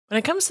When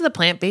it comes to the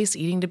plant-based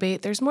eating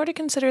debate, there's more to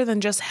consider than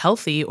just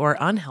healthy or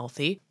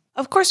unhealthy.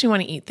 Of course, we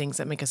want to eat things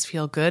that make us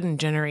feel good and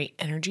generate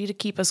energy to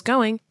keep us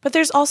going, but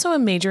there's also a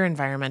major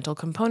environmental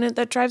component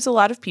that drives a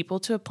lot of people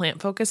to a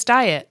plant-focused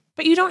diet.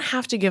 But you don't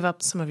have to give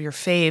up some of your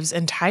faves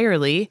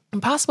entirely.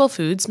 Impossible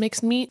Foods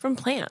makes meat from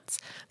plants.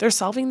 They're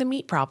solving the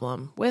meat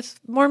problem with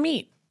more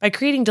meat. By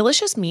creating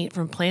delicious meat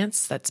from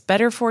plants that's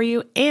better for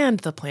you and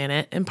the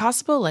planet,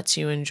 Impossible lets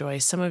you enjoy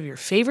some of your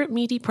favorite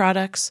meaty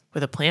products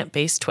with a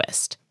plant-based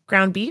twist.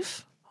 Ground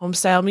beef,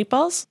 home-style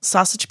meatballs,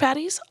 sausage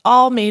patties,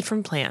 all made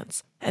from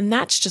plants. And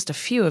that's just a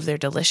few of their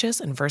delicious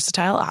and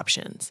versatile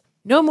options.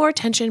 No more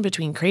tension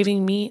between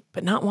craving meat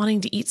but not wanting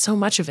to eat so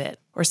much of it,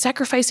 or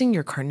sacrificing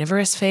your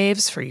carnivorous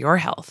faves for your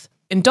health.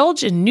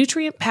 Indulge in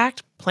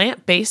nutrient-packed,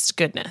 plant-based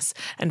goodness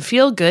and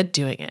feel good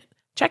doing it.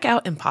 Check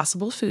out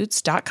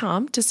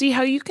impossiblefoods.com to see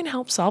how you can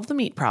help solve the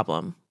meat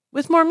problem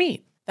with more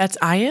meat. That's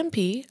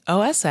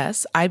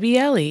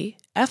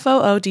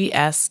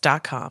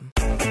IMPOSSIBLEFOODS.com.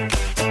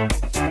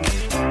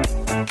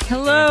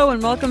 Hello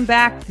and welcome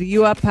back to the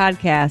U Up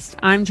Podcast.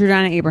 I'm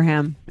Jordana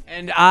Abraham.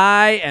 And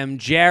I am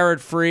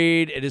Jared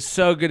Freed. It is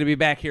so good to be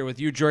back here with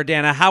you,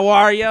 Jordana. How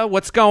are you?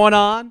 What's going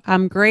on?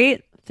 I'm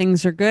great.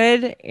 Things are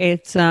good.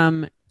 It's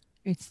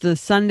the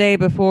Sunday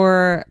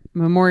before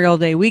Memorial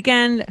Day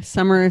weekend.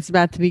 Summer is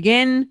about to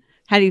begin.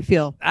 How do you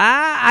feel?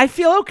 I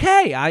feel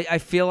okay. I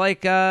feel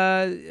like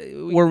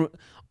we're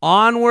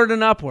onward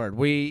and upward.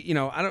 Are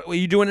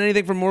you doing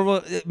anything for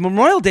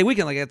Memorial Day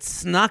weekend? Like, it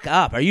snuck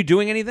up. Are you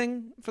doing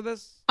anything for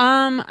this?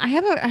 I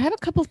have a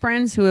couple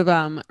friends who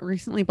have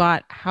recently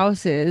bought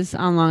houses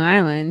on Long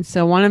Island.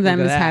 So one of them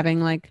is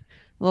having like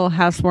a little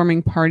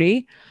housewarming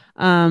party.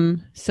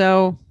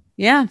 So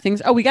yeah,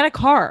 we got a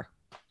car.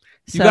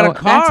 You got a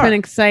car. That's been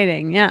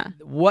exciting. Yeah.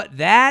 What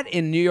that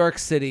in New York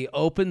City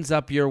opens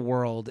up your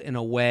world in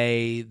a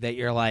way that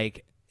you're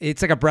like,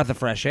 it's like a breath of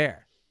fresh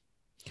air.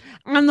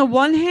 On the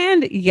one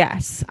hand,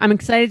 yes, I'm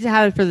excited to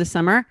have it for the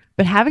summer,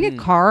 but having a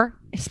car,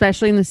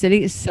 especially in the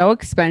city, is so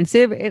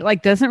expensive. It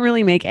doesn't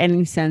really make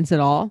any sense at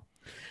all.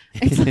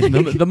 It's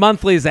like, the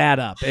monthlies add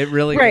up. It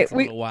really gets a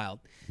little wild.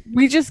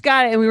 We just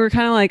got it and we were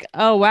kind of like,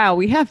 oh wow,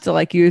 we have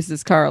to use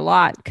this car a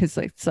lot because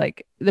it's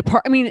like the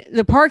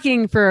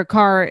parking for a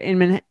car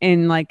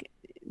in like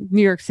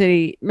New York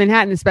City,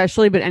 Manhattan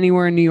especially, but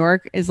anywhere in New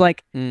York is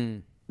like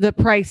the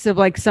price of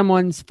like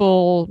someone's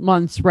full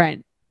month's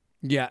rent.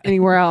 Yeah.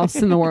 Anywhere else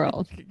in the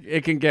world.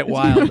 It can get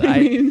wild.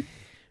 I mean?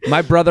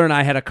 My brother and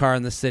I had a car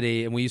in the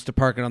city and we used to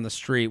park it on the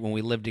street when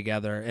we lived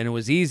together. And it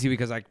was easy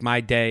because like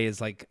my day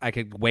is like I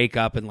could wake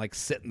up and like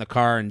sit in the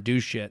car and do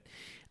shit.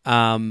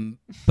 But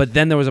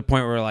then there was a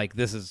point where we're like,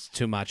 this is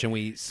too much. And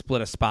we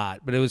split a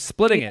spot, but it was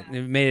splitting it and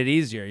it made it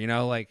easier,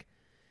 like.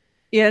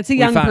 Yeah, it's a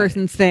young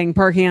person's thing,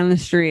 parking on the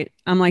street.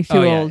 I'm like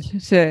too old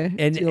to.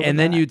 And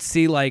then you'd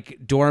see like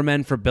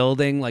doormen for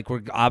building, like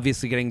we're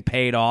obviously getting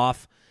paid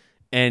off.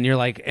 And you're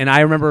like, and I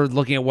remember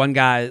looking at one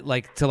guy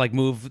like to like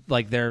move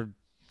like their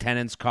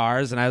tenants'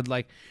 cars, and I would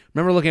like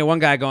remember looking at one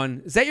guy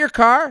going, "Is that your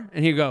car?"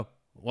 And he'd go,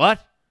 "What?"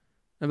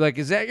 I'd be like,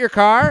 "Is that your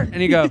car?"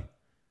 And he'd go,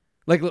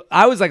 like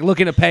I was like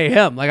looking to pay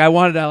him, like I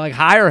wanted to like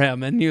hire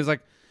him, and he was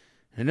like,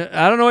 "I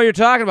don't know what you're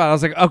talking about." I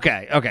was like,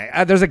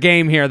 "Okay, there's a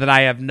game here that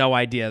I have no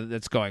idea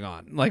that's going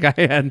on." Like I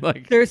had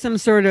like there's some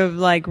sort of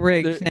like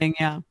rig thing,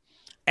 yeah.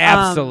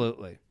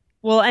 Absolutely.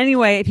 Well,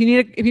 anyway, if you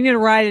need a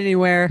ride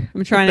anywhere,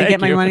 I'm trying to get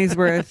my money's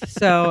worth,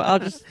 so I'll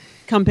just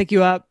come pick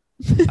you up.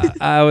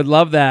 I would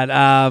love that.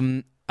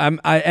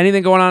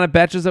 Anything going on at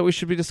Betches that we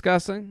should be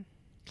discussing?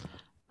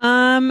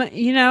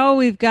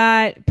 We've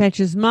got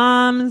Betches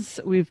Moms.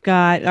 We've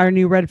got our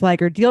new Red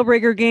Flag or Deal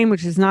Breaker game,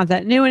 which is not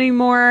that new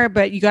anymore,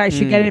 but you guys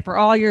should get it for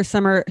all your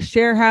summer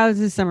share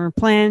houses, summer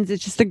plans.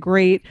 It's just a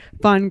great,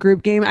 fun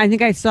group game. I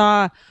think I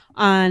saw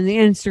on the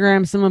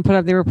Instagram someone put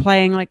up they were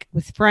playing like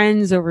with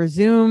friends over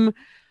Zoom.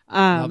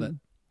 Love it.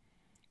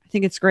 I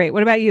think it's great.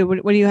 What about you?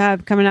 What do you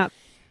have coming up?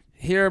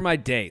 Here are my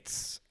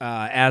dates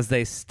as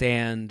they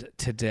stand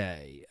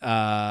today.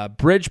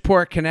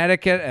 Bridgeport,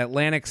 Connecticut,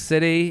 Atlantic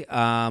City.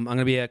 I'm going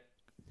to be at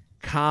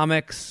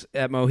Comics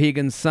at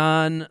Mohegan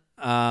Sun,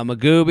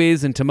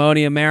 Magoobies in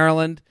Timonium,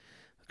 Maryland.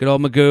 Good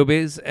old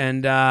Magoobies.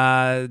 And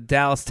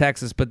Dallas,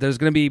 Texas. But there's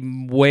going to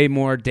be way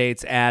more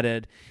dates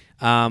added.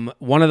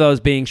 One of those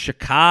being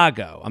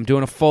Chicago. I'm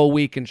doing a full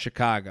week in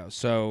Chicago.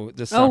 So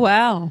this summer. Oh,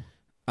 wow.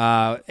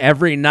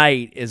 Every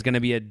night is going to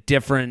be a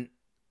different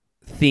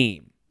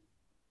theme.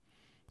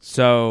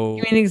 So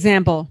give me an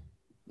example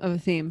of a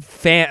theme.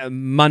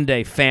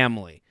 Monday,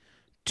 family.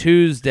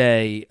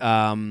 Tuesday,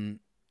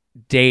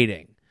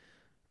 dating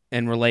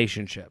and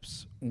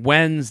relationships.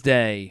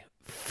 Wednesday,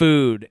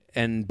 food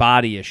and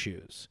body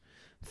issues.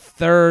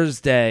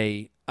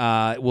 Thursday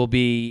will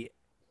be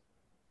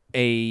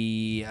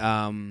a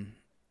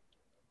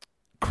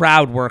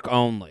crowd work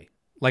only.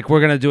 Like we're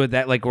going to do it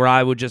that like where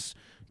I would just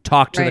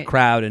talk to the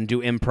crowd and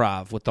do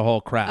improv with the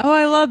whole crowd. Oh,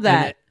 I love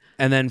that.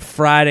 And then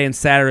Friday and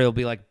Saturday will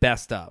be like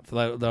best of.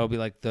 That'll be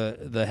like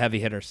the heavy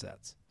hitter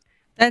sets.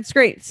 That's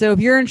great. So if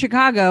you're in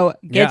Chicago,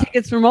 get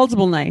tickets for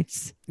multiple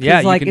nights.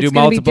 Yeah, like you can it's do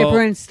gonna multiple. Be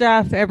different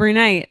stuff every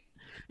night.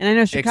 And I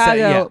know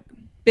Chicago,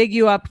 big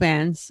U Up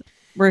fans.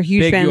 We're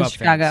huge fans of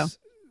Chicago.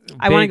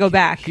 I want to go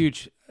back.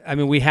 Huge. I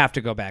mean, we have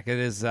to go back. It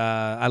is.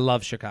 I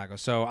love Chicago,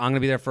 so I'm gonna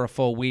be there for a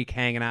full week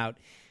hanging out.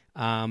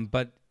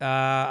 But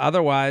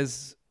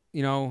otherwise,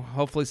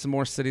 hopefully some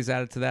more cities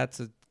added to that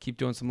to keep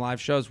doing some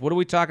live shows. What are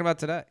we talking about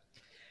today?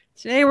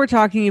 Today we're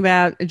talking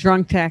about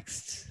drunk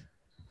texts.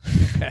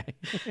 Okay.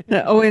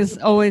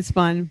 always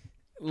fun.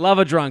 Love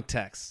a drunk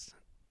text.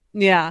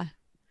 Yeah.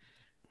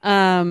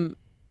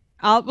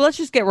 Let's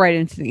just get right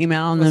into the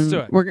email, and Let's then do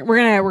it. we're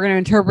gonna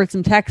interpret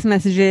some text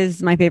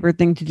messages. My favorite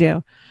thing to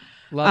do.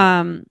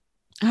 Love it.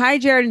 Hi,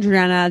 Jared and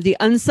Jordana, the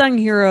unsung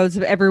heroes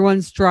of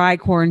everyone's dry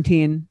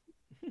quarantine.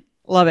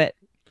 Love it.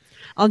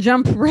 I'll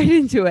jump right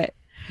into it.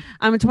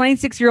 I'm a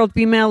 26-year-old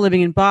female living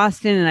in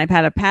Boston, and I've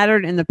had a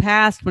pattern in the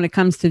past when it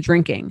comes to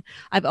drinking.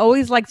 I've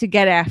always liked to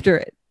get after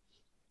it.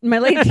 In my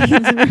late teens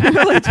and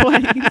early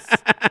 20s.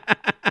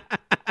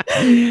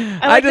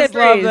 I just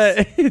love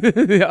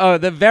that. Oh,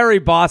 the very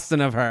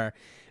Boston of her.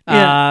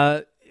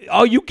 Yeah.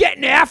 You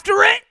getting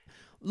after it?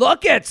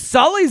 Look at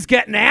Sully's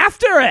getting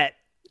after it.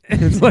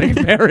 It's like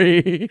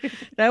very.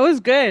 That was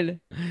good.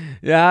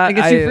 Yeah, I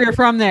guess you're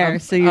from there,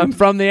 I'm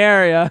from the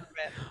area.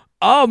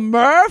 Oh,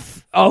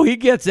 Murph. Oh, he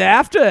gets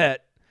after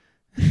it.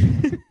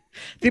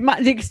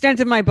 The extent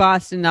of my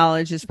Boston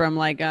knowledge is from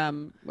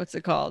what's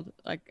it called?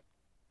 Like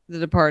The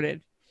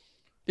Departed.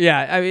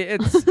 Yeah, I mean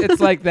it's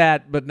like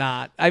that, but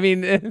not. I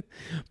mean,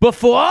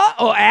 before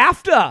or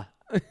after?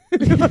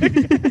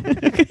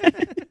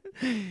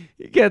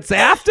 He gets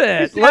after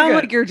it. You sound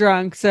like you're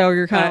drunk, so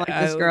you're kind of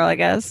like this girl, I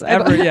guess.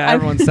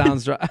 Everyone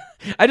sounds drunk.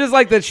 I just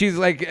like that she's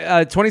like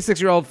a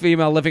 26-year-old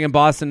female living in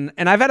Boston,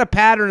 and I've had a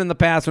pattern in the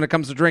past when it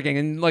comes to drinking,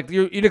 and like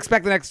you'd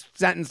expect the next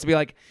sentence to be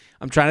like,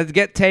 "I'm trying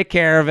to take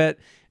care of it.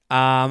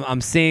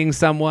 I'm seeing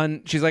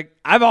someone." She's like,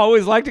 "I've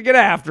always liked to get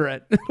after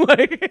it."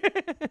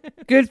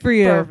 Like, good for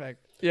you.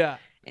 Perfect. Yeah.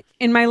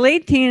 In my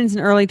late teens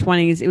and early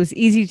 20s, it was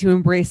easy to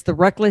embrace the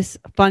reckless,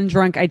 fun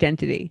drunk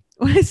identity.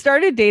 When I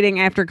started dating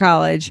after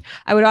college,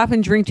 I would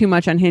often drink too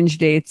much on Hinge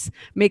dates,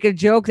 make a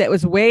joke that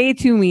was way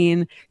too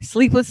mean,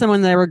 sleep with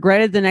someone that I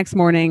regretted the next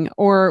morning,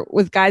 or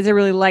with guys I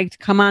really liked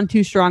come on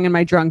too strong in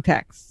my drunk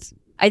texts.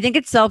 I think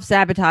it's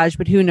self-sabotage,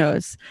 but who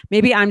knows?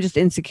 Maybe I'm just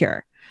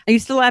insecure. I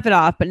used to laugh it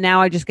off, but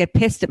now I just get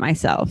pissed at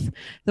myself.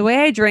 The way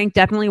I drank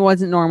definitely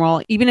wasn't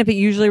normal, even if it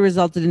usually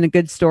resulted in a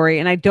good story,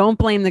 and I don't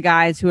blame the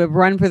guys who have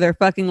run for their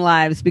fucking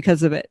lives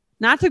because of it.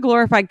 Not to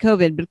glorify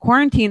COVID, but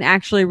quarantine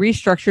actually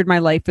restructured my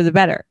life for the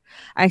better.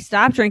 I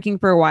stopped drinking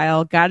for a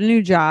while, got a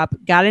new job,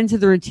 got into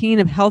the routine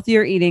of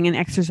healthier eating and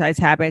exercise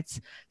habits,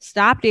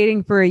 stopped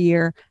dating for a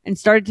year, and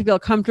started to feel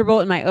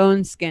comfortable in my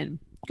own skin.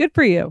 Good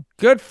for you.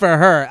 Good for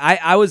her.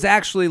 I was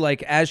actually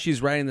like, as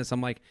she's writing this, I'm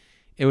like,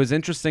 it was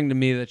interesting to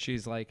me that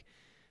she's like,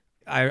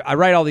 I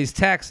write all these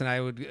texts and I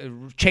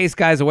would chase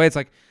guys away. It's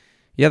like,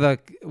 yeah,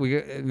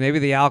 maybe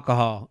the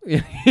alcohol.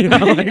 I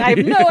have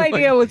no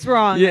idea what's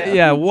wrong.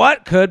 Yeah,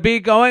 what could be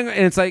going?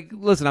 And it's like,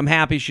 listen, I'm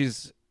happy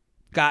she's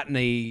gotten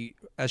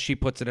as she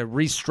puts it, a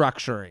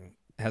restructuring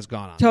has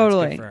gone on.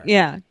 Totally.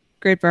 Yeah.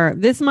 Great for her.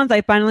 This month,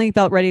 I finally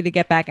felt ready to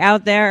get back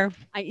out there.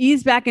 I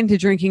eased back into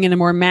drinking in a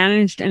more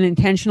managed and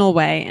intentional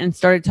way and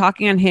started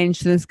talking on Hinge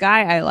to this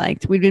guy I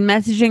liked. We'd been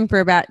messaging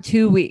for about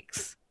 2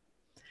 weeks.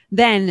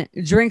 Then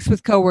drinks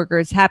with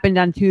coworkers happened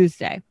on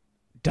Tuesday.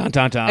 Dun,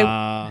 dun,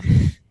 dun.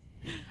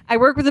 I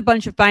work with a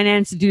bunch of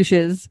finance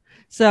douches,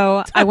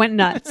 so I went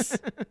nuts.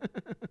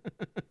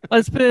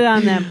 Let's put it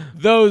on them.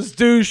 Those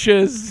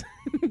douches.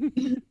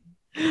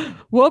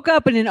 Woke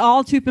up in an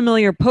all too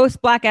familiar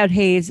post-blackout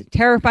haze,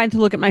 terrified to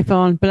look at my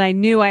phone, but I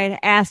knew I had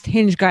asked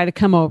Hinge guy to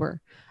come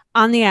over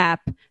on the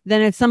app.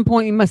 Then at some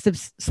point, we must have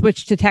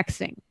switched to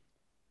texting.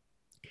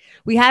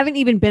 We haven't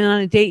even been on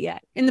a date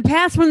yet. In the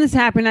past, when this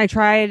happened, I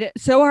tried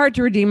so hard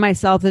to redeem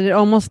myself that it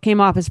almost came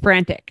off as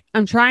frantic.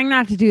 I'm trying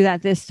not to do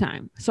that this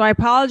time. So I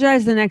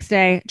apologized the next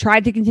day,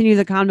 tried to continue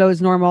the convo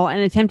as normal,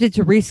 and attempted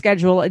to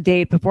reschedule a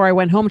date before I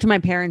went home to my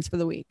parents for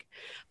the week.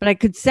 But I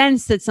could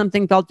sense that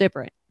something felt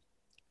different.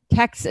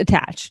 Text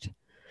attached.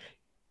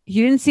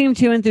 He didn't seem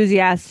too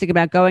enthusiastic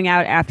about going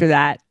out after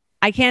that.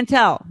 I can't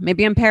tell.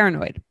 Maybe I'm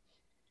paranoid.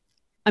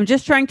 I'm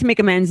just trying to make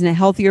amends in a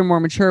healthier, more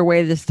mature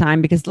way this time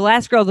because the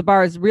last girl at the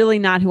bar is really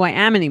not who I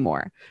am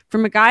anymore.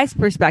 From a guy's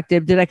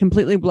perspective, did I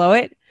completely blow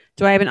it?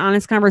 Do I have an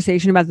honest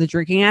conversation about the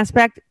drinking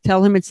aspect,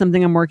 tell him it's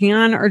something I'm working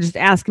on, or just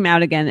ask him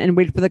out again and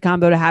wait for the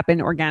combo to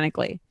happen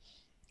organically?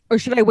 Or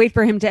should I wait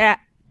for him to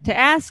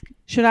ask?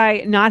 Should I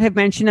not have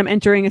mentioned I'm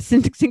entering a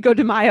Cinco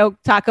de Mayo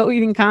taco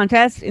eating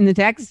contest in the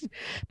text?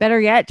 Better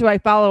yet, do I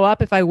follow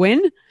up if I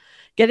win?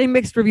 Getting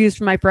mixed reviews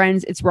from my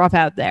friends, it's rough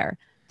out there.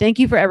 Thank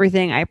you for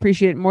everything. I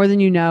appreciate it more than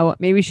you know.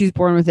 Maybe she's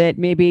born with it.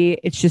 Maybe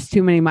it's just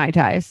too many Mai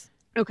Tais.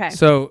 Okay.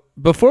 So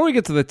before we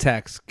get to the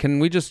text, can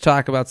we just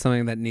talk about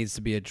something that needs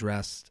to be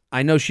addressed?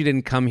 I know she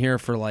didn't come here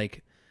for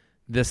like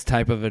this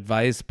type of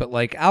advice, but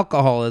like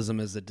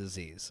alcoholism is a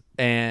disease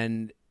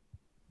and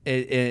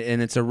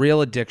it's a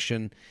real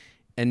addiction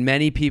and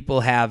many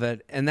people have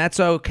it and that's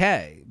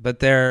okay.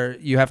 But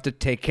you have to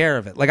take care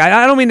of it. Like,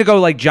 I don't mean to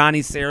go like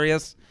Johnny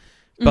serious,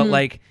 but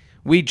like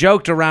we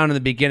joked around in the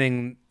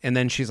beginning, and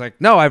then she's like,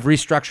 no, I've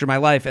restructured my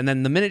life. And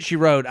then the minute she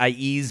wrote, I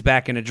ease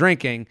back into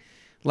drinking,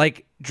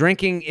 like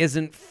drinking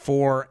isn't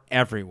for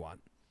everyone.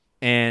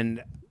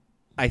 And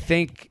I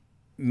think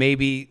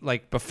maybe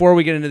like before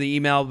we get into the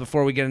email,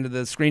 before we get into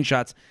the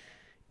screenshots,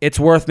 it's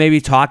worth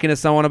maybe talking to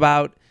someone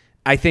about.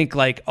 I think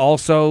like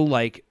also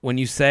like when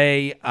you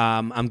say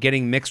I'm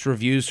getting mixed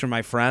reviews from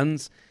my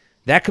friends,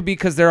 that could be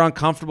because they're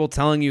uncomfortable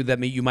telling you that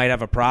you might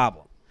have a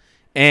problem.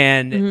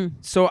 And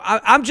so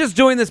I'm just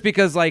doing this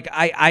because like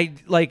I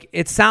like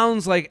it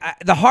sounds like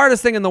the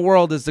hardest thing in the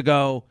world is to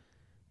go,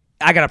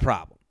 I got a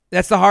problem.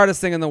 That's the hardest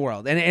thing in the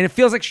world. And it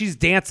feels like she's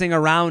dancing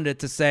around it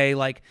to say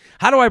like,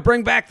 how do I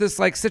bring back this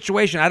like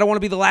situation? I don't want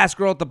to be the last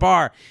girl at the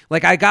bar.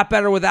 Like I got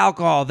better with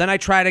alcohol. Then I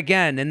tried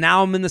again. And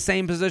now I'm in the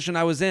same position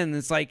I was in.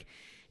 It's like,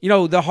 you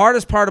know, the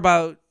hardest part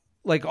about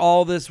like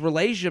all this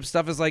relationship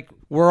stuff is like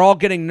we're all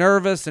getting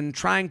nervous and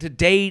trying to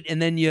date, and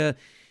then you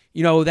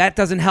know that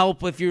doesn't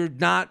help if you're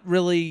not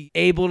really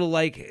able to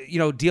like, you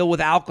know, deal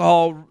with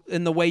alcohol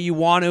in the way you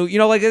want to, you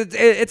know, like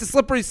it's a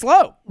slippery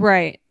slope.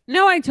 Right.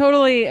 No, I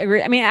totally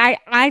agree. I mean,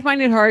 I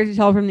find it hard to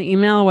tell from the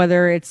email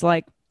whether it's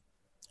like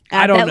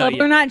at that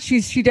level or not. She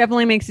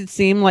definitely makes it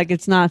seem like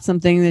it's not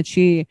something that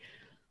she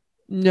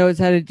knows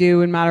how to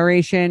do in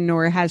moderation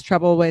or has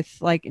trouble with,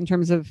 like in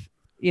terms of,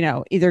 you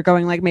know, either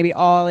going like maybe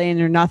all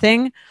in or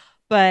nothing.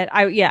 But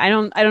I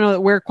don't know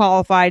that we're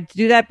qualified to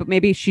do that, but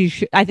maybe she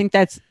should. I think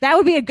that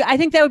would be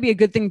a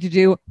good thing to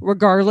do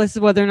regardless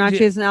of whether or not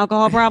she has an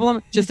alcohol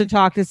problem, just to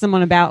talk to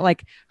someone about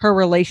like her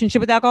relationship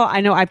with alcohol.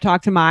 I know I've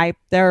talked to my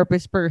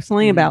therapist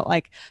personally about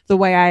like the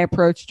way I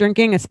approach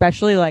drinking,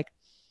 especially like,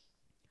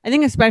 I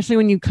think especially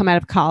when you come out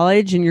of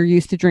college and you're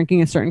used to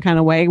drinking a certain kind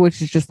of way,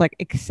 which is just like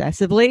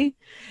excessively.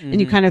 And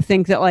you kind of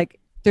think that like,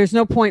 there's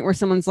no point where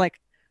someone's like,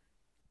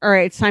 all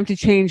right, it's time to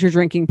change your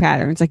drinking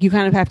patterns. Like you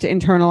kind of have to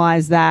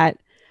internalize that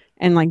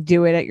and like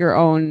do it at your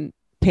own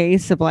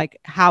pace of like,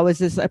 how is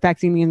this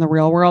affecting me in the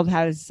real world?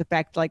 How does this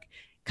affect, like,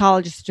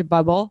 college is such a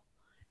bubble.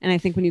 And I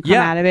think when you come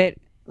out of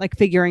it, like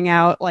figuring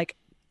out like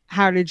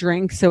how to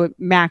drink so it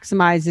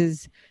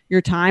maximizes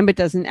your time, but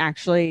doesn't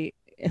actually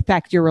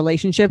affect your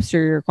relationships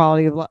or your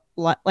quality of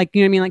like,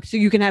 you know what I mean? Like, so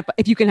you can have,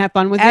 if you can have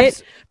fun with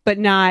it, but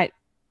not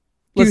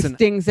do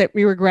things that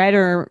we regret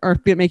or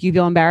make you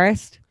feel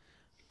embarrassed.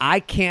 I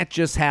can't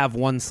just have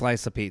one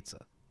slice of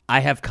pizza.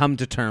 I have come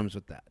to terms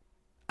with that.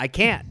 I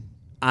can't.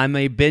 I'm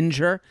a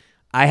binger.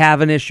 I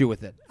have an issue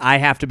with it. I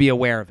have to be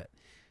aware of it.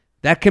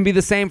 That can be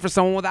the same for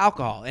someone with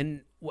alcohol.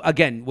 And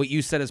again, what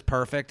you said is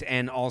perfect.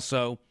 And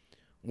also,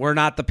 we're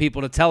not the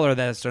people to tell her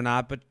this or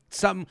not, but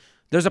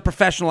there's a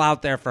professional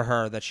out there for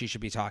her that she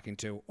should be talking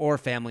to, or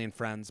family and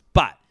friends.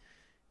 But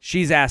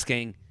she's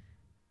asking,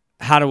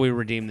 how do we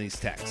redeem these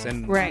texts?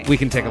 And we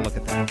can take a look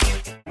at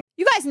that.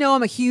 You guys know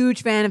I'm a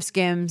huge fan of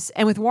Skims,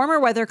 and with warmer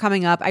weather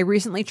coming up, I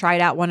recently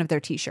tried out one of their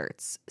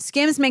t-shirts.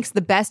 Skims makes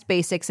the best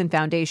basics and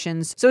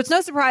foundations, so it's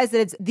no surprise that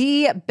it's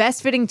the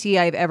best fitting tee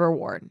I've ever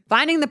worn.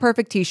 Finding the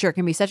perfect t-shirt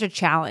can be such a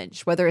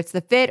challenge, whether it's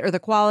the fit or the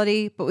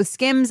quality, but with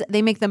Skims,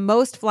 they make the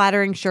most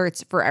flattering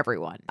shirts for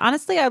everyone.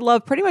 Honestly, I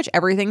love pretty much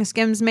everything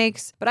Skims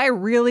makes, but I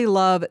really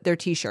love their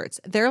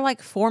t-shirts. They're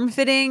like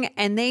form-fitting,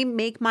 and they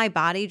make my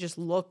body just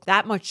look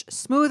that much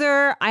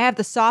smoother. I have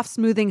the soft,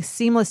 smoothing,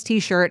 seamless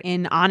t-shirt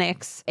in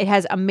Onyx. It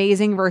has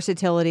amazing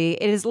versatility.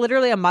 It is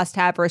literally a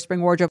must-have for a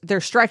spring wardrobe.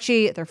 They're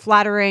stretchy, they're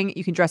flattering,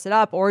 you can dress it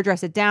up or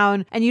dress it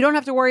down, and you don't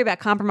have to worry about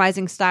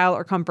compromising style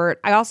or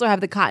comfort. I also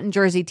have the cotton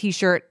jersey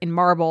t-shirt in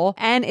marble,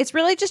 and it's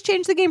really just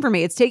changed the game for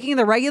me. It's taking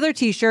the regular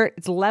t-shirt,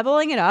 it's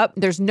leveling it up.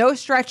 There's no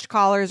stretched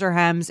collars or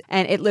hems,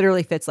 and it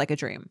literally fits like a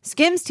dream.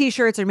 Skims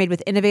t-shirts are made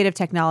with innovative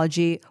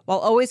technology while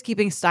always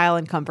keeping style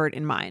and comfort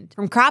in mind.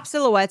 From crop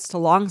silhouettes to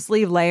long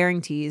sleeve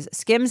layering tees,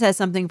 Skims has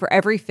something for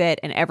every fit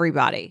and every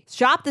body.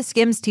 Shop the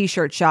Skims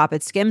t-shirt shop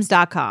at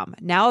skims.com,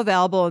 now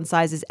available in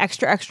sizes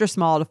extra, extra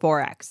small to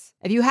 4X.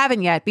 If you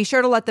haven't yet, be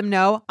sure to let them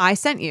know I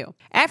sent you.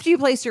 After you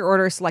place your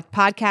order, select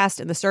podcast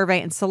in the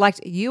survey and select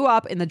you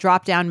up in the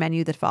drop-down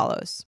menu that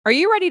follows. Are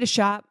you ready to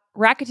shop?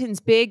 Rakuten's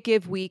Big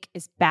Give Week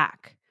is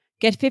back.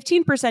 Get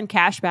 15%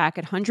 cash back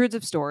at hundreds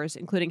of stores,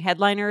 including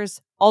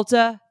Headliners,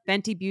 Ulta,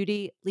 Fenty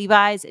Beauty,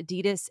 Levi's,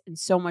 Adidas, and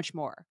so much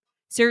more.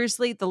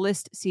 Seriously, the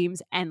list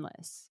seems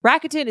endless.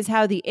 Rakuten is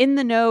how the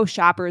in-the-know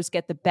shoppers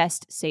get the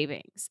best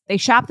savings. They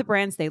shop the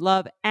brands they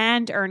love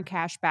and earn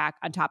cash back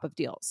on top of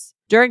deals.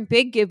 During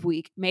Big Give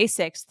Week, May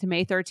 6th to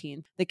May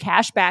 13th, the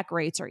cash back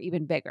rates are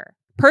even bigger.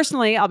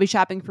 Personally, I'll be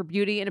shopping for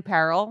beauty and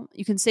apparel.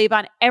 You can save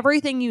on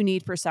everything you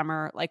need for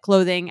summer, like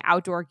clothing,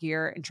 outdoor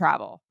gear, and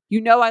travel. You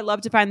know I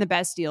love to find the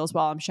best deals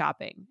while I'm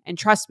shopping. And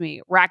trust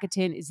me,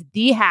 Rakuten is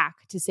the hack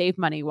to save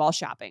money while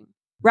shopping.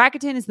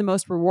 Rakuten is the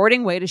most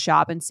rewarding way to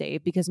shop and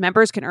save because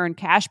members can earn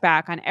cash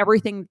back on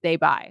everything they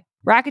buy.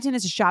 Rakuten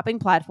is a shopping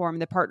platform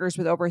that partners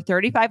with over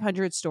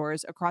 3,500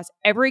 stores across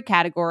every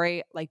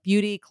category like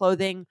beauty,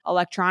 clothing,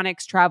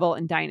 electronics, travel,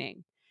 and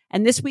dining.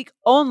 And this week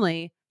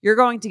only, you're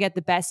going to get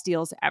the best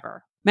deals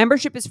ever.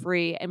 Membership is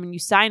free, and when you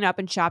sign up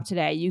and shop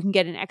today, you can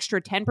get an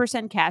extra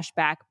 10% cash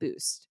back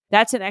boost.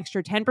 That's an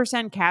extra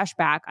 10% cash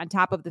back on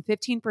top of the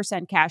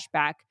 15% cash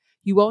back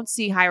you won't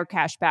see higher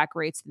cashback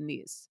rates than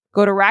these.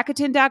 Go to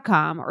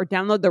Rakuten.com or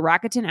download the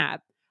Rakuten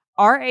app.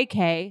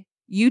 Rakuten.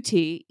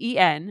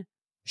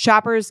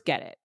 Shoppers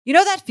get it. You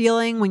know that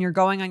feeling when you're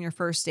going on your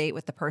first date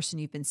with the person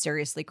you've been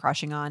seriously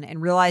crushing on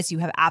and realize you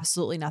have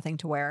absolutely nothing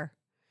to wear?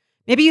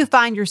 Maybe you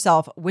find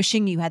yourself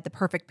wishing you had the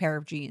perfect pair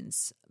of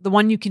jeans, the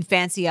one you can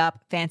fancy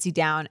up, fancy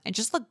down, and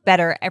just look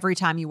better every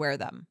time you wear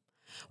them.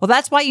 Well,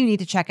 that's why you need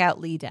to check out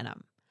Lee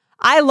Denim.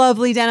 I love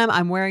Lee Denim.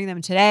 I'm wearing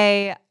them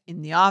today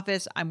in the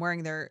office. I'm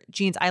wearing their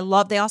jeans.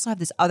 They also have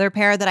this other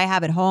pair that I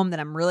have at home that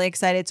I'm really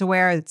excited to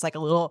wear. It's like a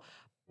little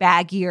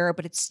baggier,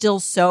 but it's still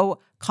so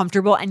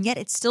comfortable and yet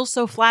it's still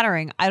so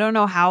flattering. I don't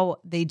know how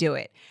they do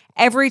it.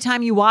 Every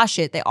time you wash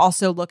it, they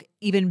also look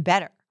even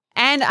better.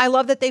 And I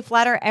love that they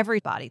flatter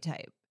every body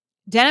type.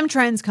 Denim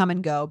trends come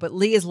and go, but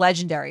Lee is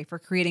legendary for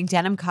creating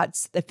denim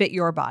cuts that fit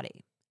your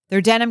body.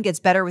 Their denim gets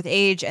better with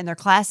age and their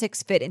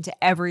classics fit into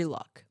every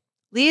look.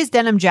 Lee's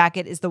denim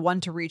jacket is the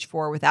one to reach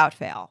for without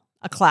fail,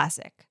 a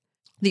classic.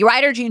 The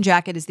Rider jean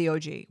jacket is the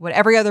OG, what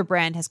every other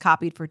brand has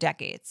copied for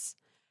decades.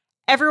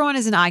 Everyone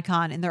is an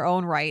icon in their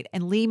own right,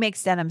 and Lee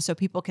makes denim so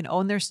people can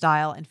own their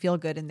style and feel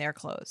good in their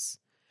clothes.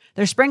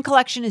 Their spring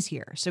collection is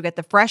here, so get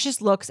the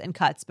freshest looks and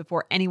cuts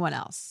before anyone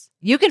else.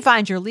 You can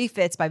find your Lee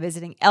fits by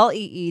visiting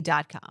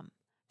lee.com.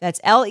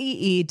 That's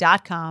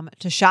lee.com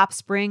to shop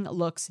spring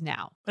looks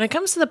now. When it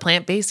comes to the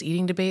plant-based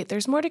eating debate,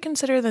 there's more to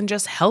consider than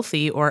just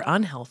healthy or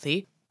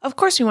unhealthy. Of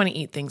course, we want to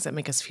eat things that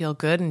make us feel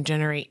good and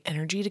generate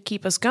energy to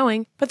keep us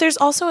going, but there's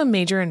also a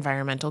major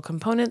environmental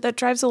component that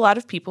drives a lot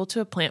of people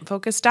to a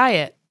plant-focused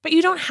diet. But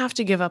you don't have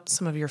to give up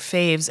some of your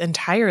faves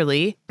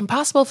entirely.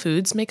 Impossible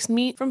Foods makes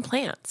meat from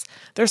plants.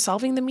 They're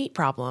solving the meat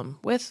problem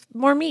with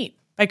more meat.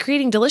 By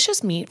creating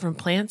delicious meat from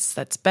plants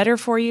that's better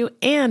for you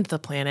and the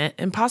planet,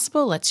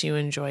 Impossible lets you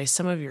enjoy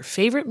some of your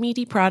favorite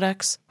meaty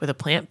products with a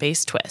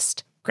plant-based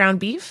twist.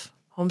 Ground beef,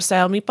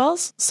 home-style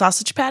meatballs,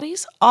 sausage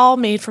patties, all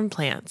made from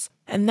plants.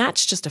 And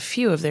that's just a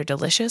few of their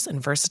delicious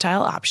and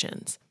versatile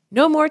options.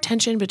 No more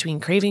tension between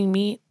craving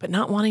meat but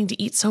not wanting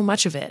to eat so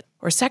much of it,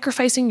 or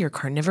sacrificing your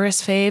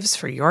carnivorous faves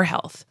for your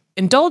health.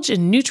 Indulge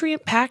in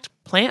nutrient-packed,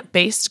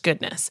 plant-based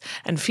goodness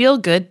and feel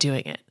good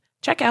doing it.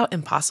 Check out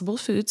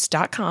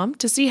ImpossibleFoods.com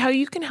to see how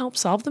you can help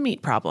solve the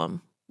meat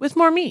problem with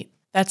more meat.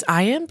 That's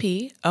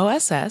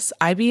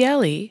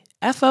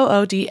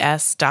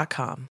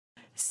ImpossibleFoods.com.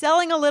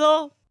 Selling a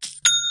little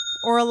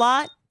or a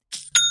lot?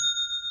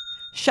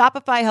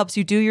 Shopify helps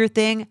you do your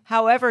thing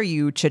however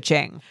you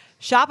cha-ching.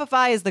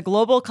 Shopify is the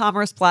global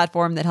commerce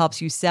platform that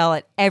helps you sell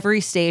at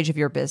every stage of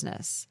your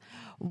business.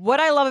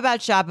 What I love about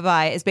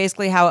Shopify is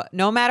basically how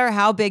no matter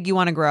how big you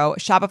want to grow,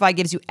 Shopify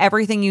gives you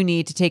everything you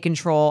need to take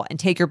control and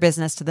take your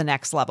business to the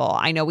next level.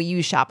 I know we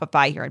use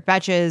Shopify here at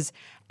Betches,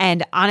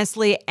 and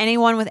honestly,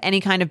 anyone with any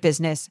kind of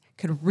business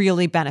could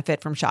really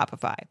benefit from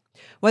Shopify.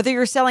 Whether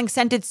you're selling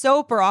scented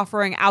soap or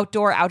offering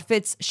outdoor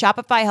outfits,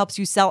 Shopify helps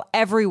you sell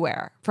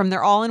everywhere, from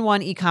their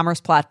all-in-one e-commerce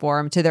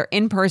platform to their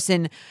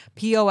in-person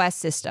POS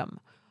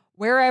system.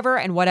 Wherever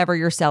and whatever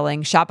you're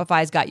selling,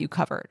 Shopify's got you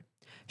covered.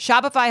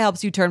 Shopify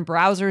helps you turn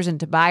browsers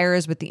into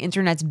buyers with the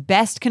internet's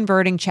best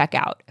converting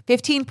checkout,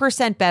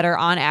 15% better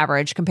on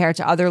average compared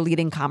to other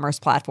leading commerce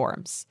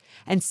platforms.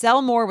 And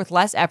sell more with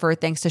less effort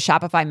thanks to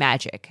Shopify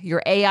Magic,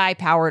 your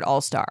AI-powered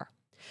all-star.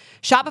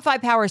 Shopify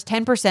powers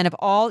 10% of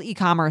all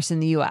e-commerce in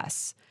the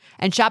U.S.,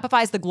 and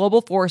Shopify is the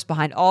global force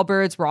behind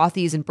Allbirds,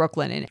 Rothy's, and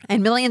Brooklinen,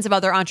 and millions of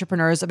other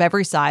entrepreneurs of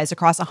every size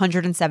across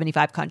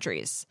 175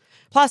 countries.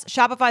 Plus,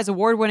 Shopify's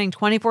award-winning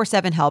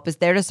 24/7 help is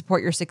there to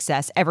support your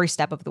success every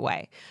step of the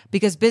way,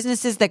 because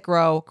businesses that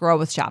grow, grow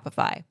with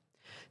Shopify.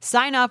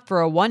 Sign up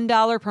for a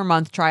 $1 per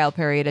month trial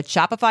period at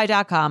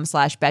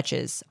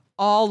shopify.com/betches,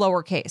 all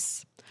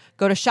lowercase.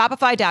 Go to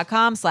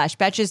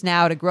shopify.com/betches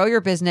now to grow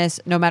your business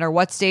no matter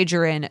what stage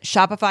you're in.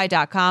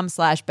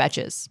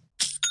 Shopify.com/betches.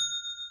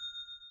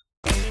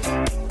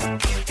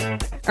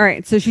 All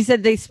right. So she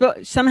said they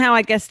somehow,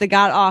 I guess they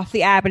got off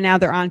the app and now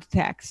they're on to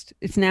text.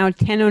 It's now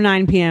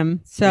 10:09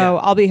 p.m. So Yeah.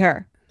 I'll be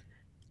her.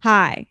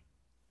 Hi,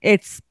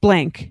 it's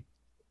blank.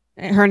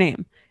 Her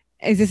name.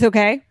 Is this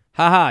okay?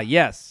 Haha,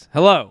 yes.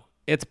 Hello,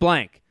 it's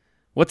blank.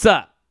 What's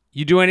up?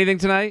 You do anything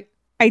tonight?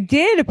 I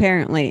did,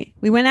 apparently.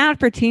 We went out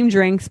for team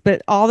drinks,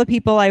 but all the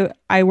people I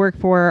work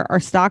for are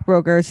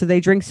stockbrokers, so they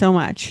drink so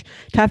much.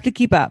 Tough to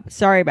keep up.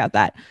 Sorry about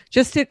that.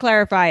 Just to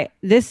clarify,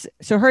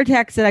 so her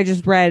text that I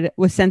just read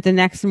was sent the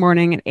next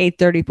morning at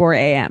 8:34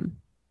 a.m.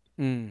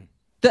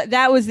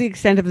 That was the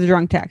extent of the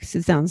drunk text,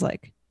 it sounds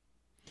like.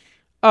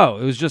 Oh,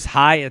 it was just,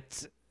 hi,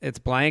 it's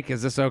blank.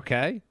 Is this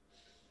okay?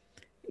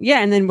 Yeah,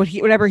 and then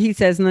whatever he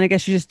says, and then I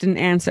guess you just didn't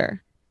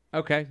answer.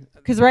 Okay.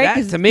 Because right,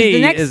 that to me the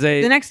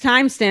next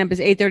timestamp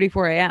is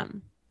 8:34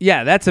 a.m.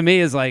 Yeah, that to me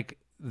is like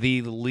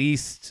the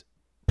least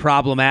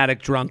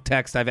problematic drunk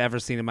text I've ever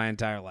seen in my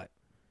entire life.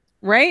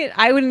 Right?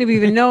 I wouldn't have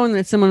even known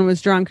that someone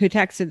was drunk who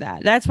texted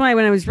that. That's why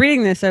when I was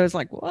reading this, I was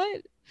like,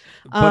 what?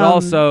 But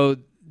also,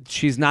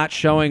 she's not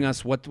showing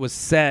us what was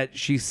said.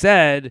 She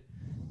said,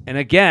 and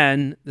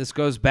again, this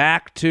goes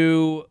back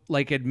to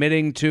like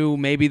admitting to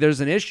maybe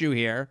there's an issue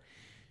here.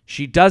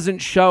 She doesn't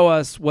show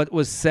us what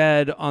was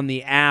said on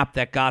the app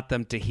that got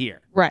them to here.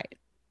 Right.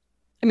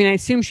 I mean, I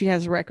assume she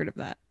has a record of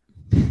that.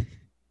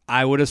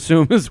 I would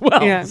assume as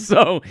well. Yeah.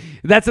 So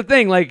that's the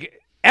thing.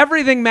 Like,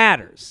 everything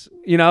matters.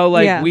 You know,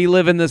 like we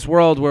live in this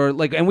world where,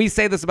 like, and we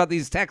say this about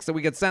these texts that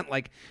we get sent.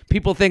 Like,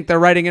 people think they're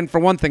writing in for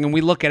one thing, and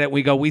we look at it, and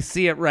we go, we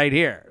see it right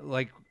here.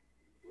 Like,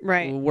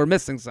 right, we're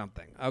missing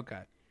something.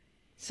 Okay.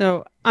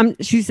 So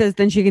she says,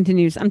 then she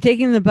continues, I'm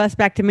taking the bus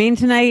back to Maine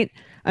tonight.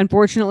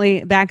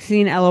 Unfortunately,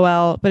 vaccine,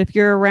 LOL. But if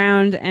you're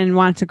around and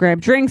want to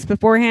grab drinks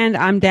beforehand,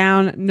 I'm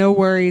down. No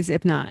worries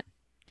if not.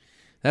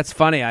 That's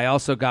funny. I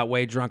also got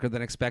way drunker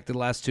than expected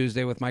last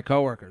Tuesday with my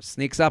coworkers.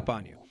 Sneaks up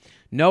on you.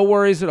 No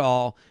worries at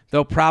all,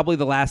 though probably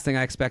the last thing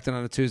I expected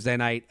on a Tuesday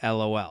night,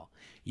 LOL.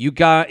 You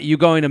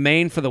going to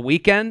Maine for the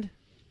weekend?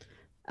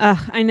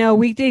 I know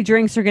weekday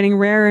drinks are getting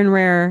rarer and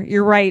rarer.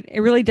 You're right. It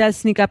really does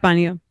sneak up on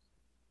you.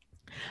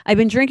 I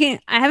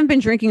haven't been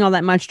drinking all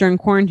that much during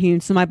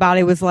quarantine, so my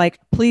body was like,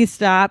 please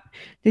stop.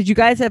 Did you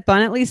guys have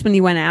fun at least when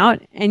you went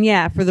out? And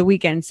yeah, for the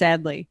weekend,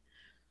 sadly.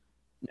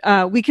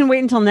 We can wait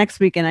until next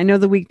weekend. I know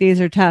the weekdays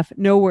are tough.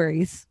 No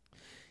worries.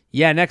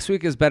 Yeah, next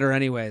week is better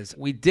anyways.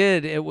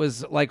 It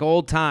was like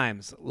old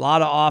times. A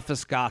lot of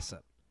office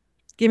gossip.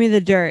 Give me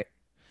the dirt.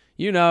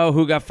 You know,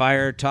 who got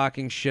fired,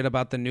 talking shit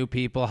about the new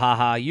people,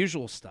 haha,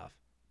 usual stuff.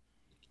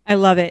 I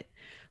love it.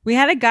 We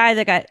had a guy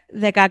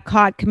that got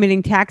caught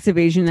committing tax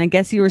evasion. I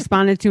guess he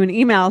responded to an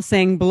email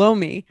saying blow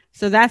me.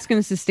 So that's going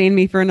to sustain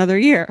me for another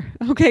year.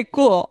 Okay,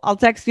 cool. I'll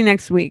text you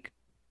next week.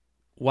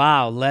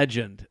 Wow,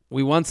 legend.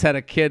 We once had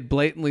a kid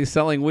blatantly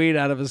selling weed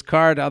out of his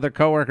car to other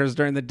coworkers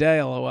during the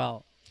day,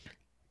 LOL.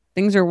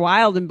 Things are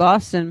wild in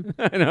Boston.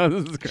 I know,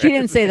 this is crazy. She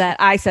didn't say that.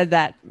 I said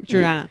that,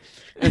 Jordana.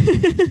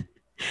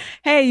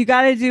 Hey, you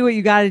got to do what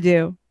you got to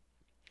do.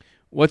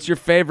 What's your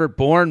favorite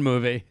Bourne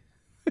movie?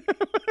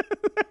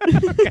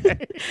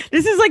 Okay.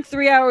 This is like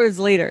 3 hours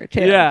later,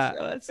 too. Yeah. So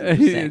that's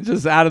interesting.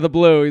 Just out of the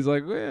blue. He's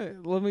like,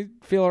 let me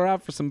feel her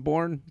out for some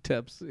Bourne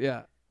tips.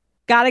 Yeah.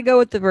 Gotta go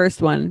with the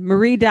first one.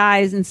 Marie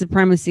dies in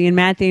Supremacy, and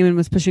Matt Damon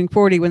was pushing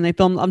 40 when they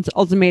filmed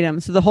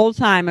Ultimatum. So the whole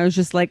time I was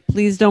just like,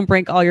 please don't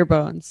break all your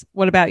bones.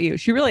 What about you?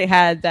 She really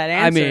had that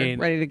answer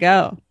ready to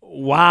go.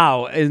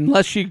 Wow.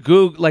 Unless she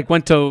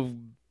went to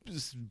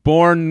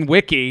Bourne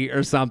Wiki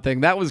or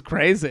something. That was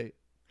crazy.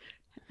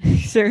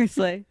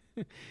 Seriously.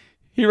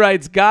 He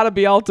writes, gotta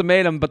be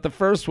Ultimatum, but the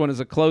first one is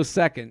a close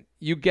second.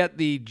 You get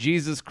the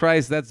Jesus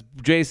Christ, that's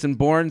Jason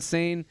Bourne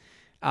scene.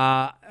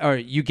 Or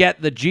you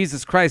get the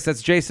Jesus Christ,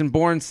 that's Jason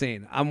Bourne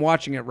scene. I'm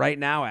watching it right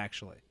now,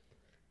 actually.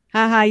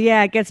 Haha,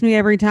 yeah, it gets me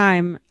every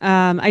time.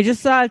 I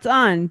just saw it's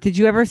on. Did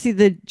you ever see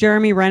the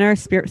Jeremy Renner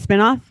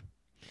spinoff?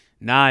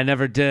 Nah, I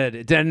never did.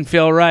 It didn't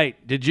feel right.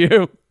 Did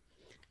you?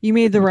 You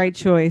made the right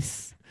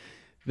choice.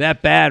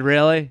 That bad,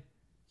 really?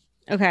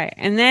 Okay,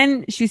 and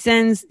then she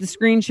sends the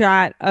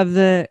screenshot of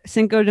the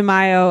Cinco de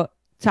Mayo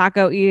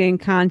taco eating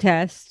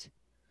contest.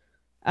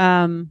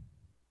 I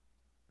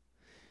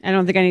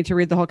don't think I need to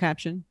read the whole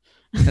caption.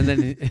 And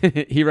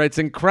then he writes,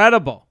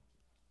 incredible.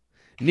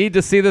 Need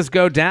to see this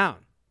go down.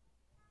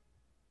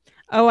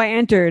 Oh, I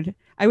entered.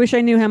 I wish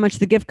I knew how much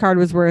the gift card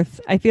was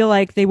worth. I feel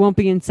like they won't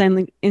be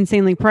insanely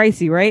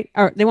pricey, right?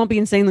 Or they won't be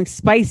insanely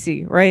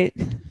spicy, right?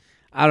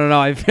 I don't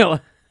know.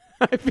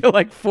 I feel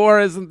like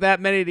 4 isn't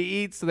that many to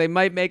eat, so they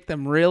might make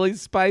them really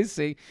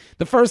spicy.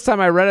 The first time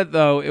I read it,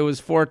 though, it was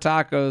 4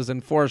 tacos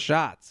and 4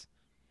 shots.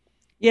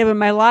 Yeah, but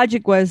my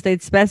logic was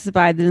they'd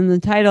specified that in the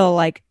title,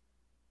 like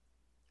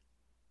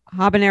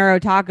habanero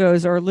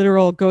tacos or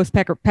literal ghost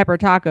pepper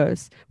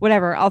tacos.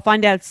 Whatever. I'll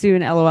find out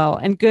soon, LOL.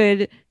 And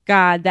good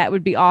God, that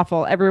would be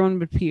awful. Everyone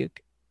would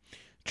puke.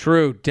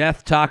 True.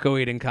 Death taco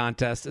eating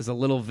contest is a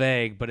little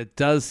vague, but it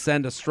does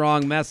send a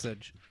strong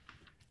message.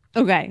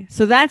 Okay,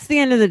 so that's the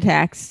end of the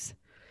text.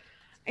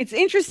 It's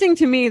interesting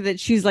to me that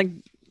she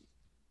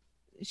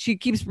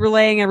keeps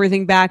relaying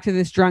everything back to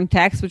this drunk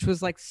text, which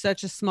was like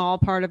such a small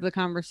part of the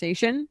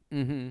conversation.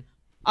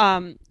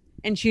 Mm-hmm.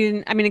 And she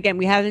didn't, I mean, again,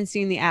 we haven't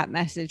seen the app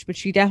message, but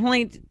she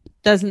definitely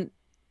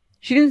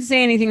she didn't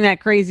say anything that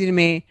crazy to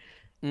me.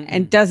 Mm-mm.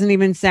 And doesn't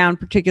even sound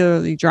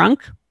particularly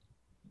drunk.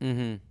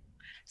 Mm-hmm.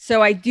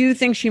 So I do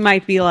think she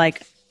might be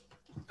like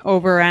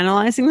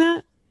overanalyzing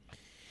that.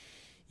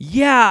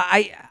 Yeah,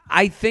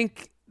 I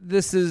think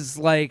this is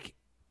like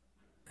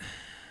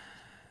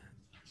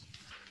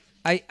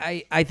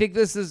I think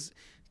this is,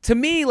 to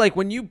me, like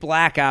when you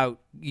black out,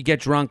 you get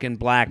drunk and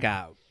black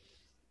out.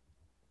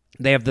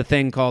 They have the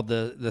thing called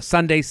the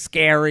Sunday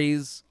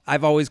scaries.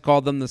 I've always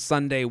called them the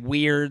Sunday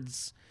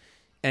weirds.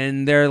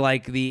 And they're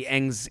like the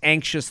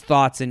anxious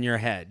thoughts in your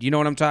head. You know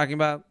what I'm talking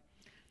about?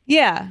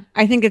 Yeah,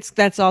 I think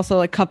that's also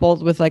like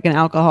coupled with like an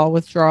alcohol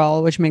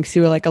withdrawal, which makes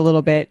you like a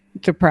little bit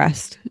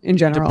depressed in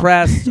general.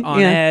 Depressed,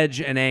 on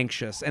edge, and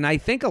anxious. And I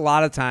think a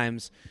lot of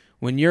times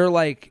when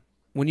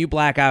you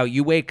black out,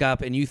 you wake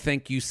up and you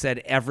think you said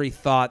every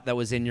thought that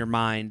was in your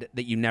mind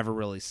that you never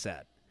really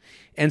said.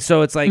 And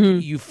so it's like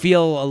you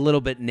feel a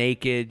little bit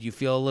naked. You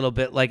feel a little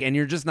bit like, and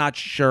you're just not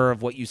sure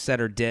of what you said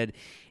or did.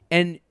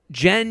 And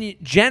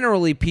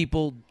generally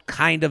people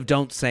kind of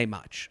don't say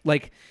much.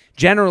 Like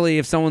generally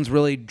if someone's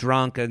really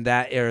drunk and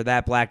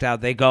that blacked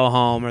out, they go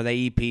home or they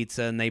eat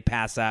pizza and they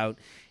pass out.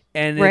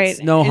 And it's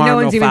no harm, no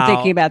one's even foul.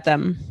 thinking about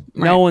them.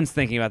 No one's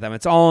thinking about them.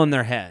 It's all in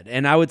their head.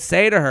 And I would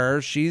say to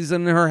her, she's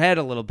in her head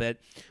a little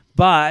bit.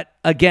 But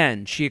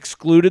again, she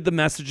excluded the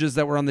messages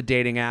that were on the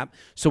dating app,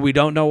 so we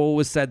don't know what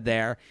was said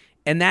there.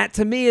 And that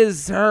to me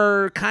is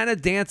her kind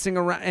of dancing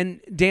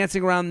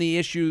around the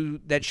issue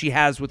that she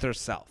has with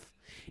herself.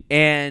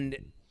 And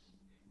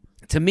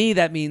to me,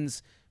 that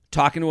means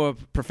talking to a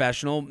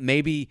professional,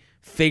 maybe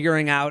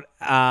figuring out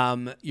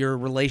your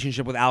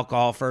relationship with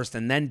alcohol first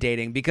and then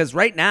dating. Because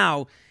right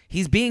now,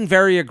 he's being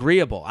very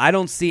agreeable. I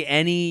don't see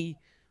any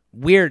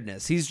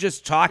weirdness. He's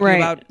just talking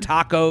about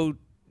taco,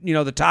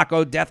 the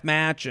taco death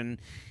match and,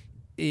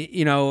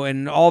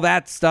 and all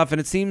that stuff. And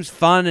it seems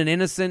fun and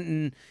innocent.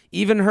 And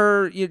even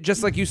her,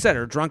 just like you said,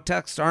 her drunk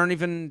texts aren't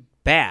even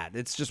bad.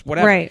 It's just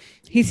whatever. Right.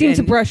 He seems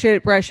to brush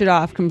it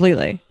off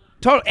completely.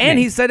 Total. And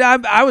he said,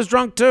 I was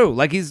drunk too.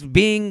 Like he's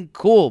being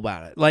cool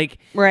about it. Like,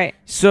 right.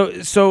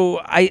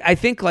 So I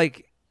think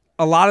like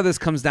a lot of this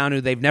comes down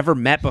to they've never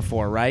met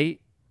before. Right.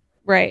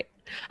 Right.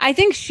 I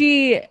think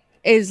she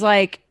is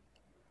like,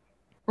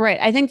 right.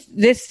 I think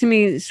this to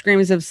me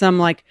screams of some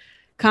like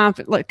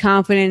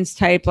confidence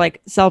type,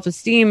 like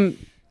self-esteem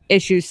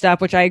issue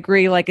stuff, which I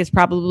agree like is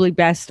probably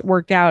best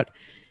worked out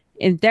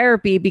in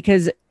therapy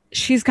because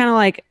she's kind of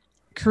like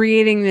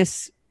creating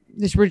this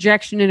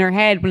rejection in her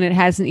head when it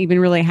hasn't even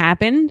really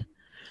happened.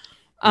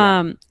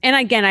 And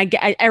again,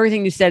 I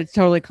everything you said is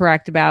totally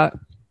correct about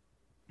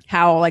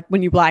how like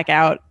when you black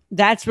out,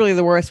 that's really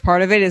the worst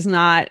part of it is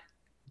not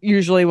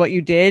usually what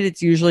you did.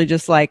 It's usually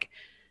just like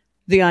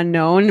the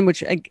unknown,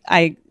 which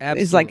I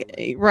is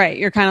like, right.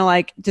 You're kind of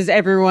like, does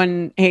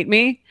everyone hate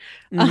me?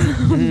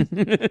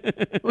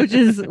 Which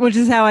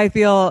is how I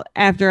feel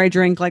after I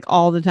drink like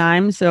all the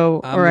time. So,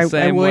 or I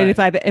would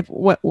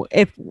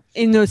if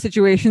in those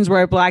situations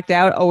where I blacked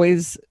out,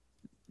 always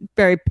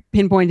very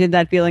pinpointed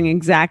that feeling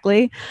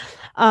exactly.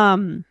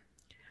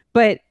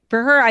 But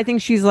for her, I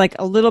think she's like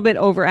a little bit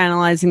over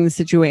analyzing the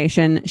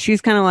situation.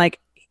 She's kind of like,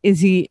 is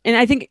he, and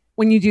I think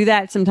when you do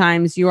that,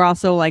 sometimes you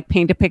also like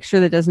paint a picture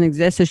that doesn't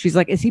exist. So she's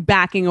like, is he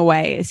backing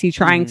away? Is he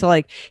trying to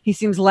like, he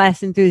seems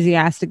less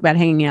enthusiastic about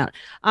hanging out.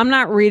 I'm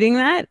not reading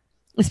that,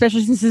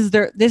 especially since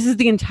this is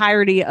the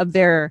entirety of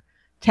their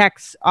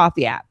texts off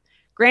the app.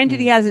 Granted,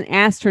 he hasn't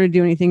asked her to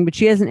do anything, but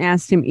she hasn't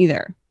asked him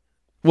either.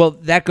 Well,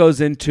 that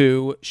goes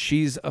into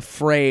she's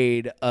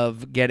afraid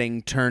of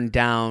getting turned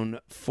down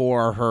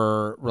for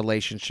her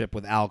relationship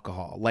with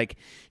alcohol. Like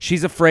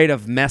she's afraid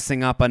of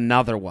messing up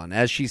another one.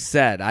 As she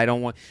said, I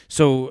don't want.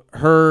 So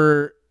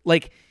her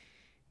like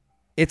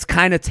it's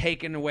kind of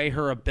taken away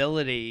her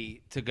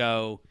ability to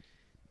go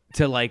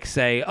to like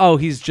say, oh,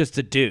 he's just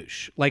a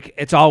douche. Like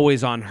it's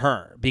always on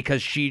her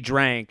because she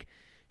drank.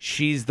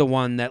 She's the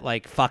one that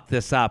like fucked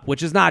this up,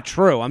 which is not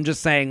true. I'm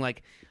just saying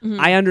like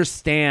I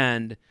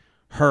understand.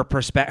 Her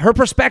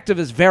perspective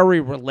is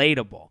very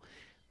relatable.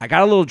 I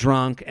got a little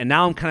drunk, and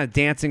now I'm kind of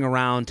dancing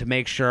around to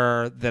make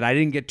sure that I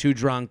didn't get too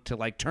drunk to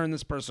like turn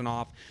this person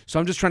off. So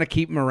I'm just trying to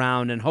keep them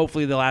around, and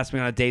hopefully they'll ask me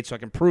on a date so I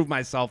can prove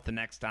myself the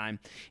next time.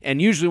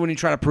 And usually when you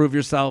try to prove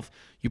yourself,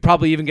 you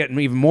probably even get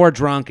even more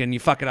drunk, and you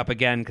fuck it up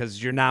again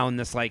because you're now in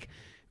this like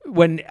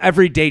when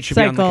every date should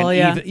cycle, be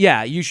on like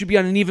an you should be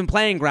on an even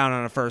playing ground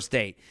on a first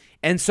date.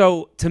 And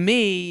so to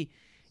me.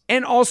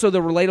 And also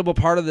the relatable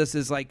part of this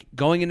is like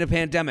going into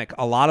pandemic.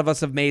 A lot of us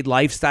have made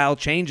lifestyle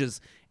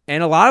changes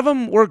and a lot of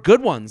them were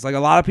good ones. Like a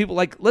lot of people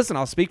like, listen,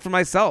 I'll speak for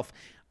myself.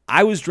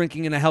 I was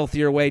drinking in a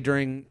healthier way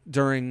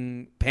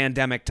during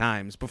pandemic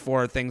times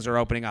before things are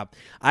opening up.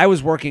 I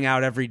was working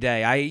out every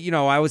day.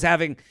 I was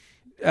having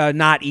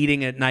not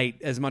eating at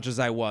night as much as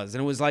I was.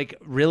 And it was like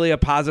really a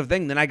positive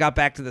thing. Then I got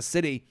back to the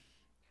city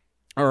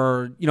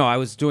or, I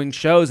was doing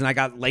shows and I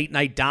got late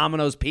night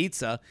Domino's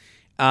pizza.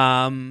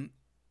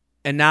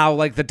 And now,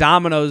 like, the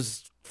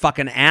Domino's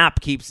fucking app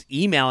keeps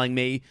emailing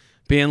me,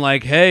 being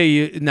like,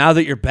 hey, now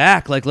that you're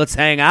back, like, let's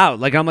hang out.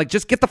 Like, I'm like,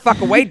 just get the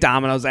fuck away,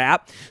 Domino's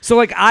app. So,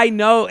 like, I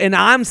know, and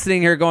I'm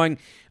sitting here going,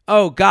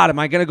 oh, God, am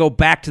I going to go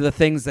back to the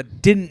things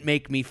that didn't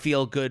make me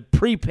feel good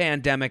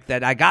pre-pandemic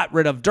that I got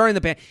rid of during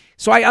the pandemic?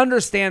 So I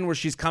understand where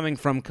she's coming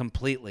from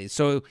completely.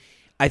 So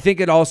I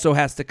think it also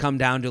has to come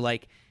down to,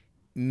 like,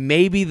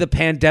 maybe the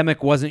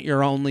pandemic wasn't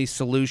your only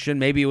solution.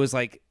 Maybe it was,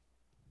 like,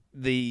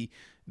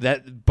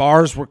 that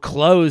bars were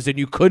closed and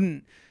you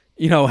couldn't,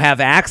 have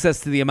access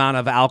to the amount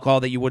of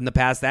alcohol that you would in the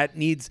past. That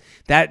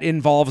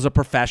involves a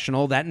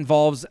professional. That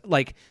involves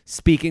like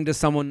speaking to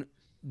someone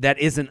that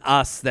isn't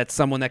us, that's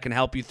someone that can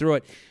help you through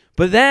it.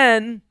 But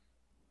then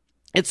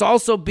it's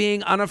also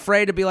being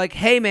unafraid to be like,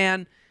 hey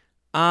man,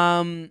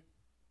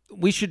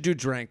 we should do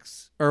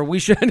drinks or we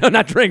should, no,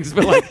 not drinks,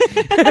 but like,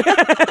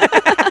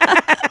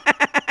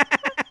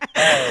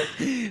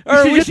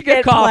 or we should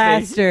get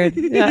coffee. Plastered.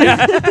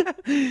 Yeah.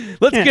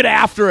 Let's get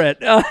after it.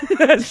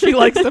 As she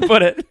likes to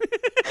put it.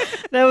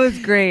 That was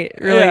great.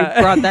 Really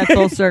brought that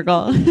full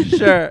circle.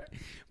 Sure.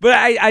 But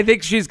I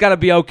think she's got to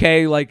be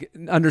okay, like,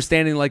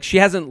 understanding, like, she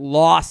hasn't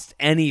lost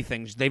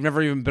anything. They've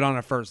never even been on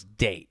a first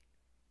date.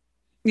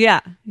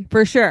 Yeah,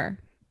 for sure.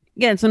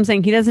 Yeah, so I'm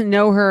saying he doesn't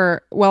know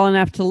her well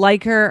enough to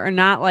like her or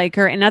not like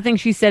her. And nothing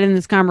she said in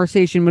this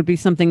conversation would be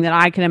something that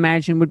I can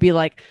imagine would be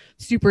like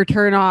super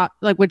turn off,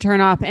 like would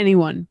turn off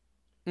anyone.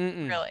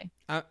 Really.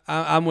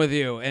 I'm with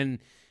you. And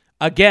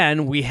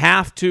again, we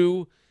have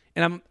to,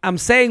 and I'm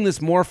saying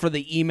this more for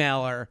the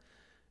emailer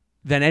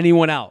than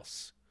anyone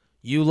else.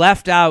 You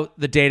left out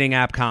the dating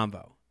app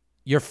convo.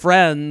 Your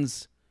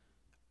friends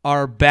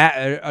are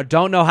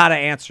don't know how to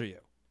answer you.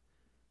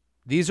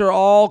 These are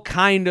all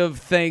kind of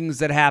things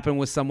that happen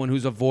with someone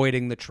who's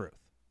avoiding the truth.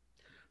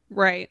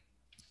 Right.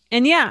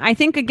 And yeah, I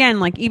think again,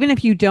 like even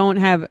if you don't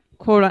have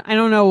quote, I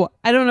don't know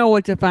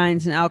what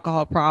defines an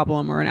alcohol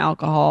problem or an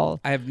alcohol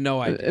I have no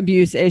idea.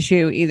 Abuse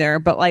issue either,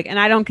 but like, and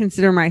I don't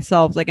consider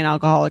myself like an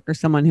alcoholic or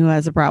someone who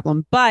has a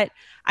problem, but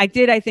I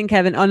think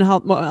have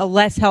a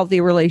less healthy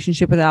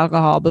relationship with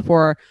alcohol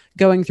before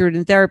going through it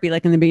in therapy.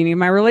 Like in the beginning of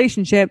my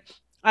relationship,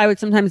 I would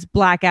sometimes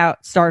black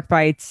out, start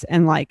fights,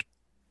 and like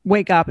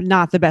wake up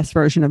not the best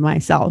version of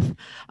myself.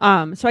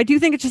 So I do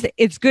think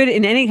it's good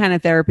in any kind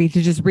of therapy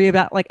to just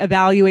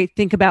evaluate,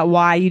 think about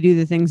why you do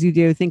the things you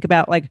do, think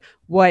about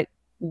what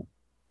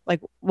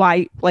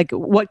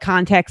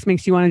context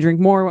makes you want to drink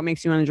more, what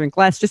makes you want to drink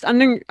less, just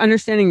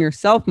understanding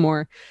yourself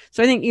more.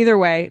 So I think either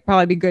way, it'd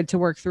probably be good to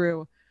work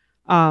through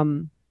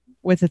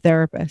with a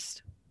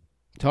therapist.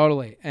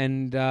 Totally.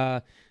 And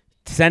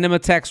send him a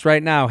text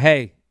right now.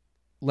 Hey,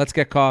 let's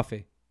get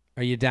coffee.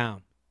 Are you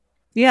down?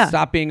 Yeah.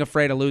 Stop being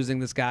afraid of losing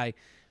this guy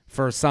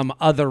for some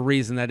other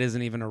reason that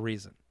isn't even a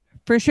reason.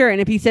 For sure. And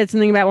if he said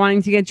something about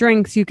wanting to get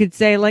drinks, you could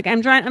say like,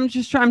 I'm trying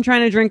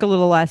to drink a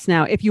little less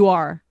now. If you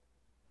are.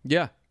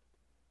 Yeah.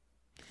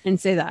 And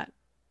say that.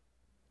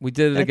 We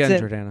did it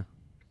again, Jordana.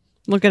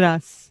 Look at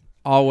us.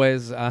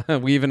 Always.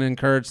 We even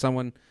encourage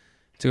someone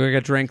to go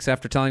get drinks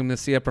after telling them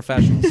to see a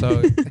professional.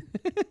 So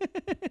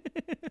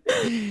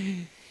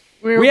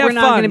we're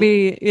not going to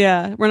be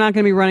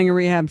running a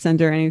rehab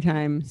center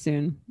anytime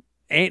soon.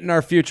 Ain't in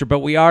our future, but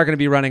we are going to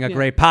be running a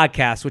great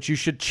podcast, which you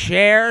should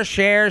share.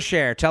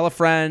 Tell a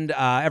friend.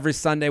 Every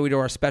Sunday we do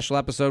our special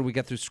episode. We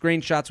get through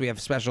screenshots. We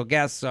have special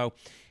guests. So,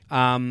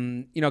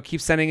 keep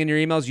sending in your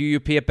emails,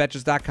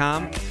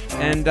 uup@betches.com.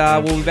 And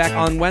we'll be back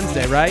on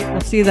Wednesday, right?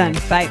 We'll see you then.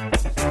 Bye.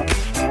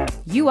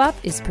 You Up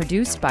is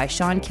produced by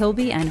Sean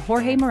Kilby and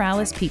Jorge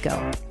Morales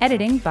Pico.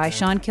 Editing by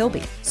Sean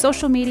Kilby.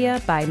 Social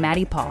media by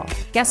Maddie Paul.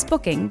 Guest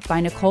booking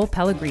by Nicole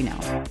Pellegrino.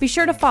 Be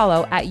sure to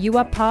follow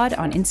 @UUpPod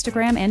on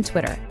Instagram and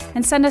Twitter.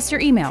 And send us your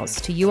emails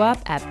to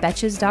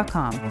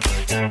uup@betches.com.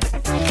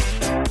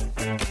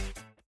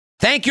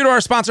 Thank you to our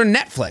sponsor,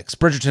 Netflix.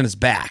 Bridgerton is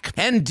back.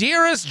 And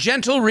dearest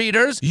gentle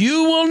readers,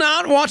 you will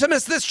not want to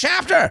miss this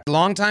chapter.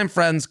 Longtime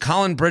friends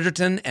Colin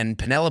Bridgerton and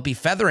Penelope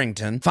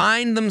Featherington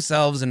find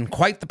themselves in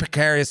quite the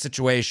precarious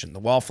situation. The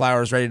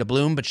wallflower is ready to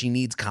bloom, but she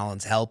needs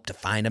Colin's help to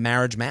find a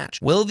marriage match.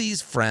 Will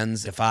these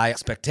friends defy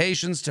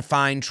expectations to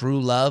find true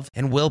love?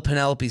 And will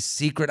Penelope's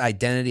secret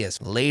identity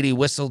as Lady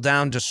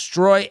Whistledown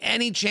destroy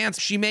any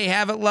chance she may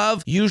have at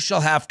love? You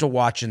shall have to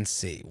watch and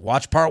see.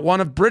 Watch part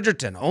 1 of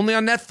Bridgerton, only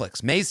on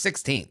Netflix, May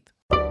 16th.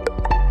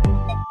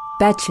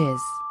 Betches.